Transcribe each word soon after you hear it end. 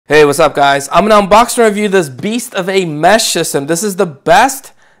Hey, what's up guys? I'm going to unbox and review this beast of a mesh system. This is the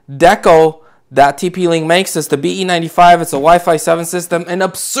best Deco that TP-Link makes. It's the BE95. It's a Wi-Fi 7 system, an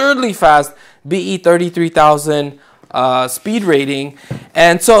absurdly fast BE33000 speed rating.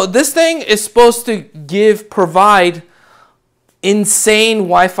 And so this thing is supposed to provide insane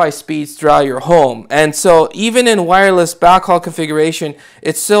Wi-Fi speeds throughout your home. And so even in wireless backhaul configuration,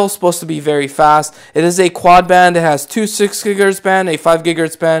 it's still supposed to be very fast. It is a quad band. It has two 6 gigahertz band, a 5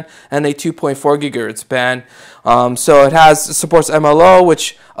 gigahertz band, and a 2.4 gigahertz band. So it supports MLO,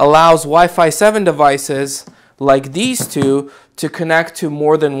 which allows Wi-Fi 7 devices like these two to connect to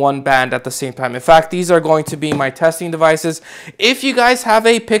more than one band at the same time. In fact, these are going to be my testing devices. If you guys have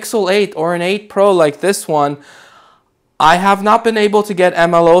a Pixel 8 or an 8 Pro like this one, I have not been able to get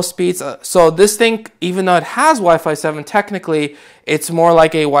MLO speeds. So this thing, even though it has Wi-Fi 7, technically it's more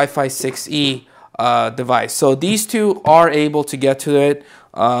like a Wi-Fi 6E device. So these two are able to get to it.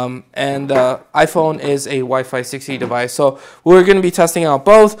 And iPhone is a Wi-Fi 6E device. So we're going to be testing out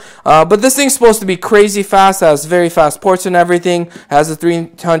both. But this thing's supposed to be crazy fast. It has very fast ports and everything. It has a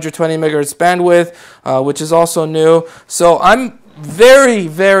 320 megahertz bandwidth, which is also new. So I'm very,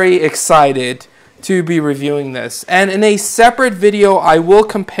 very excited to be reviewing this. And in a separate video, I will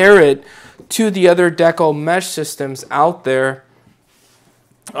compare it to the other Deco mesh systems out there.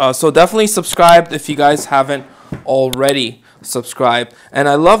 So definitely subscribe if you guys haven't already subscribed. And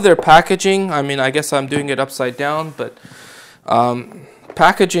I love their packaging. I mean, I guess I'm doing it upside down, but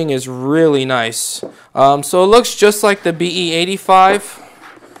packaging is really nice. So it looks just like the BE85.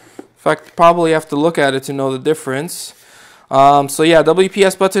 In fact, probably have to look at it to know the difference. So yeah,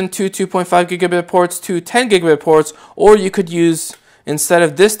 WPS button, two 2.5 gigabit ports, two 10 gigabit ports, or you could use, instead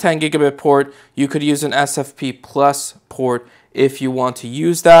of this 10 gigabit port, you could use an SFP plus port if you want to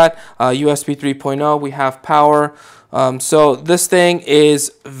use that. USB 3.0, we have power. So this thing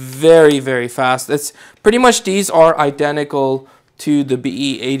is very, very fast. It's pretty much, these are identical to the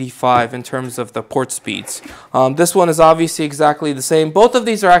BE85 in terms of the port speeds. This one is obviously exactly the same. Both of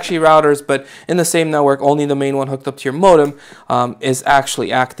these are actually routers, but in the same network. Only the main one hooked up to your modem is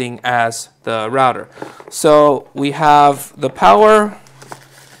actually acting as the router. So we have the power.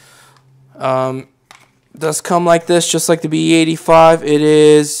 Does come like this, just like the BE85. It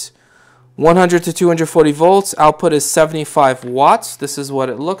is 100 to 240 volts. Output is 75 watts. This is what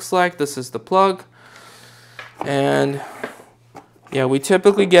it looks like. This is the plug. And yeah, we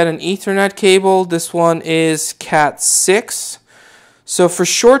typically get an Ethernet cable. This one is Cat 6. So for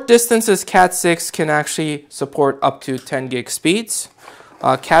short distances, Cat 6 can actually support up to 10 gig speeds.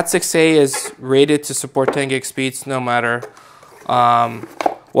 Cat 6A is rated to support 10 gig speeds no matter,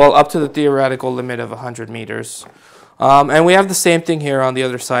 well, up to the theoretical limit of 100 meters. And we have the same thing here on the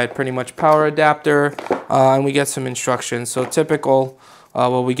other side, pretty much power adapter, and we get some instructions. So typical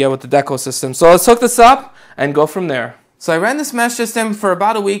what we get with the Deco system. So let's hook this up and go from there. So I ran this mesh system for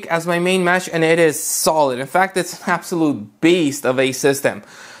about a week as my main mesh, and it is solid. In fact, it's an absolute beast of a system.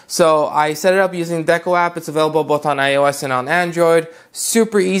 So I set it up using the Deco app. It's available both on iOS and on Android.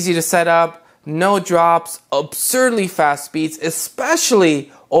 Super easy to set up, no drops, absurdly fast speeds,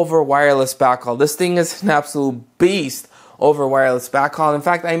 especially over wireless backhaul. This thing is an absolute beast over wireless backhaul. In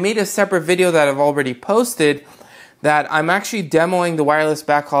fact, I made a separate video that I've already posted that I'm actually demoing the wireless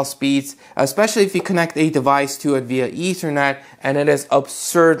backhaul speeds, especially if you connect a device to it via Ethernet, and it is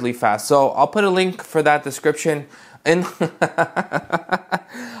absurdly fast. So I'll put a link for that description in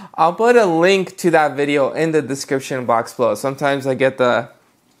I'll put a link to that video in the description box below. Sometimes I get the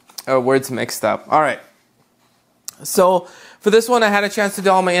words mixed up. All right. So for this one, I had a chance to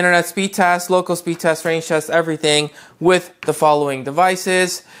do all my internet speed tests, local speed tests, range tests, everything with the following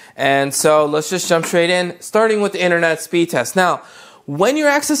devices. And so let's just jump straight in, starting with the internet speed test. Now, when you're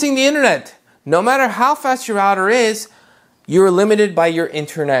accessing the internet, no matter how fast your router is, you're limited by your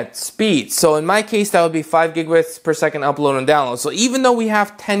internet speed. So in my case, that would be 5 gigabits per second upload and download. So even though we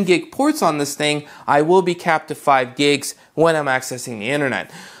have 10 gig ports on this thing, I will be capped to 5 gigs when I'm accessing the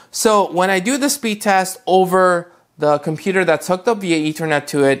internet. So when I do the speed test over the computer that's hooked up via Ethernet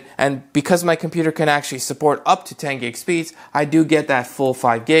to it, and because my computer can actually support up to 10 gig speeds, I do get that full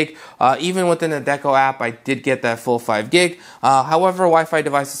 5 gig. Even within the Deco app, I did get that full 5 gig. However, Wi-Fi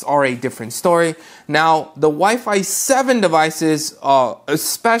devices are a different story. Now, the Wi-Fi 7 devices,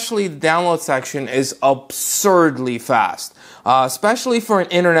 especially the download section, is absurdly fast, especially for an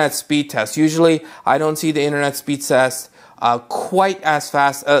internet speed test. Usually, I don't see the internet speed test quite as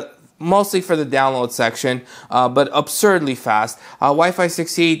fast. Mostly for the download section, but absurdly fast. Wi-Fi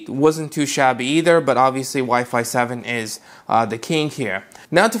 6E wasn't too shabby either, but obviously Wi-Fi 7 is the king here.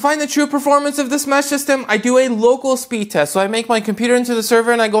 Now to find the true performance of this mesh system, I do a local speed test. So I make my computer into the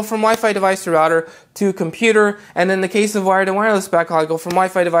server and I go from Wi-Fi device to router to computer. And in the case of wired and wireless backhaul, I go from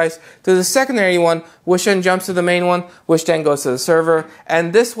Wi-Fi device to the secondary one, which then jumps to the main one, which then goes to the server.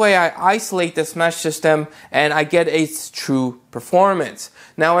 And this way I isolate this mesh system and I get its true performance.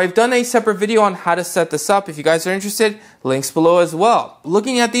 Now I've done a separate video on how to set this up. If you guys are interested, links below as well.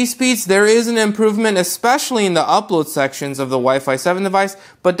 Looking at these speeds, there is an improvement, especially in the upload sections of the Wi-Fi 7 device,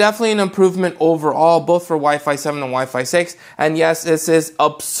 but definitely an improvement overall, both for Wi-Fi 7 and Wi-Fi 6. And yes, this is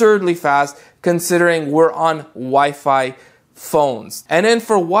absurdly fast considering we're on Wi-Fi phones. And then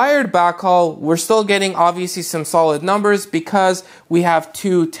for wired backhaul, we're still getting obviously some solid numbers because we have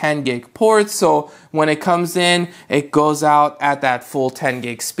two 10 gig ports. So when it comes in, it goes out at that full 10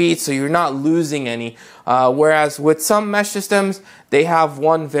 gig speed. So you're not losing any. Whereas with some mesh systems, they have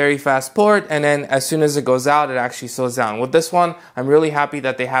one very fast port, and then as soon as it goes out, it actually slows down. With this one, I'm really happy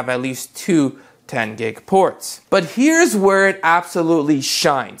that they have at least two 10 gig ports. But here's where it absolutely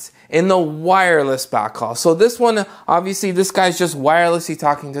shines. In the wireless backhaul. So this one, obviously this guy's just wirelessly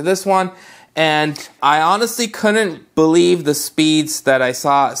talking to this one, and I honestly couldn't believe the speeds that I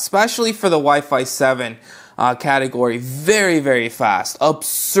saw, especially for the Wi-Fi 7 category. Very, very fast,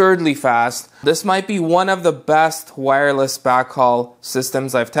 absurdly fast. This might be one of the best wireless backhaul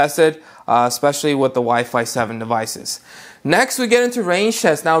systems I've tested, especially with the Wi-Fi 7 devices. Next, we get into range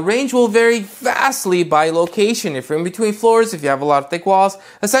tests. Now, range will vary vastly by location. If you're in between floors, if you have a lot of thick walls,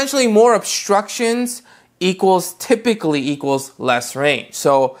 essentially more obstructions typically equals less range.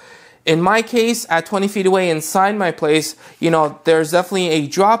 So, in my case, at 20 feet away inside my place, there's definitely a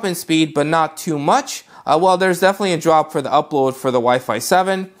drop in speed, but not too much. Well, there's definitely a drop for the upload for the Wi-Fi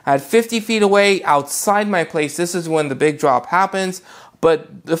 7. At 50 feet away outside my place, this is when the big drop happens.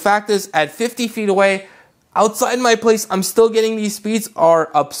 But the fact is, at 50 feet away, outside my place, I'm still getting these speeds are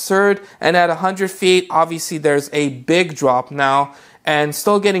absurd. And at 100 feet, obviously there's a big drop now and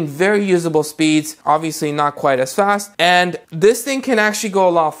still getting very usable speeds, obviously not quite as fast. And this thing can actually go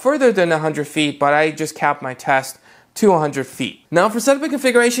a lot further than 100 feet, but I just capped my test to 100 feet. Now for setup and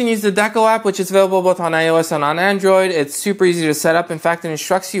configuration, use the Deco app, which is available both on iOS and on Android. It's super easy to set up. In fact, it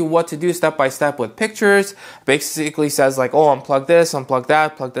instructs you what to do step by step with pictures. Basically says like, oh, unplug this, unplug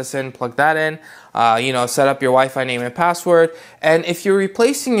that, plug this in, plug that in. Set up your Wi-Fi name and password. And if you're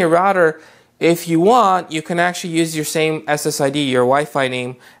replacing your router, if you want, you can actually use your same SSID, your Wi-Fi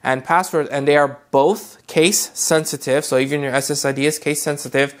name and password, and they are both case sensitive. So even your SSID is case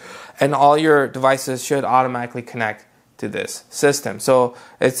sensitive, and all your devices should automatically connect to this system. So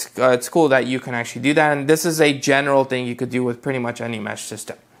it's cool that you can actually do that, and this is a general thing you could do with pretty much any mesh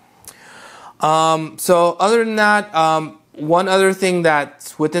system. So other than that, one other thing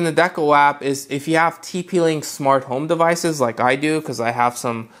that's within the Deco app is if you have TP-Link smart home devices like I do, because I have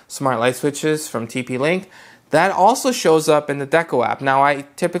some smart light switches from TP-Link, that also shows up in the Deco app. Now I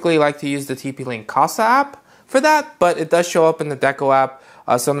typically like to use the TP-Link Casa app for that, but it does show up in the Deco app.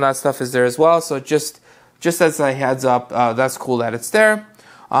 Some of that stuff is there as well, so just as a heads up, that's cool that it's there.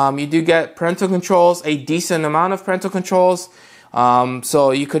 You do get parental controls, a decent amount of parental controls.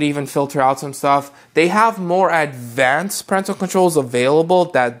 So you could even filter out some stuff. They have more advanced parental controls available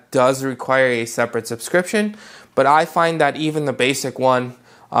that does require a separate subscription, but I find that even the basic one,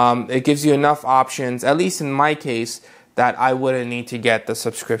 it gives you enough options, at least in my case, that I wouldn't need to get the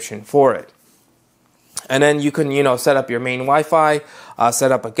subscription for it. And then you can, set up your main Wi-Fi,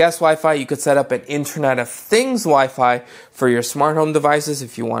 set up a guest Wi-Fi. You could set up an Internet of Things Wi-Fi for your smart home devices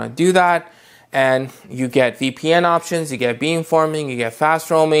if you want to do that. And you get VPN options, you get beamforming, you get fast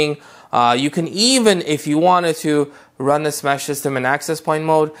roaming. You can even, if you wanted to, run this mesh system in access point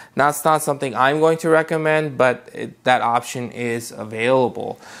mode. That's not something I'm going to recommend, but that option is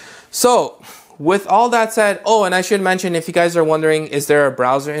available. So, with all that said, oh, and I should mention, if you guys are wondering, is there a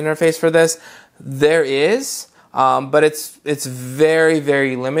browser interface for this? There is, but it's very,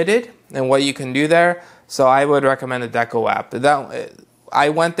 very limited in what you can do there. So I would recommend the Deco app. I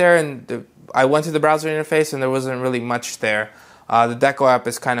went there and I went to the browser interface and there wasn't really much there. The Deco app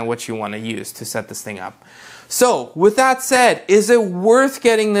is kind of what you want to use to set this thing up. So with that said, is it worth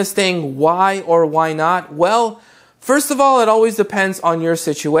getting this thing? Why or why not? Well, first of all, it always depends on your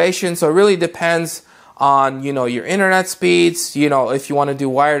situation. So it really depends on, your internet speeds, if you want to do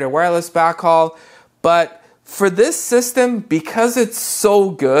wired or wireless backhaul. But for this system, because it's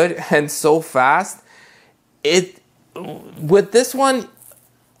so good and so fast, with this one,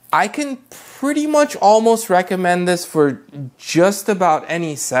 I can pretty much almost recommend this for just about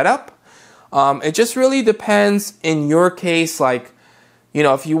any setup. It just really depends in your case, like, you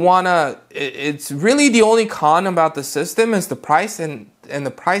know, if you wanna, it's really the only con about the system is the price, and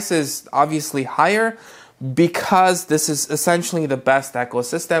the price is obviously higher because this is essentially the best Deco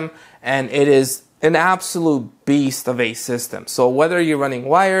system, and it is an absolute beast of a system. So whether you're running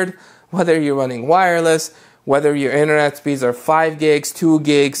wired, whether you're running wireless, whether your internet speeds are 5 gigs, 2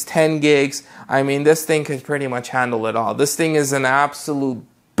 gigs, 10 gigs, I mean, this thing can pretty much handle it all. This thing is an absolute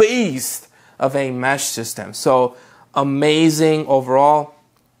beast of a mesh system. So amazing overall.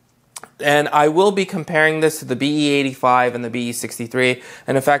 And I will be comparing this to the BE85 and the BE63.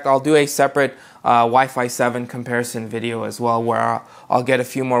 And in fact, I'll do a separate Wi-Fi 7 comparison video as well, where I'll get a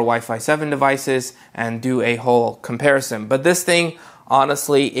few more Wi-Fi 7 devices and do a whole comparison. But this thing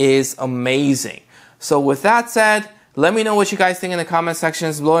honestly is amazing. So with that said, let me know what you guys think in the comment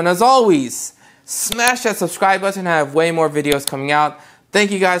sections below. And as always, smash that subscribe button. I have way more videos coming out. Thank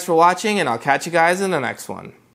you guys for watching, and I'll catch you guys in the next one.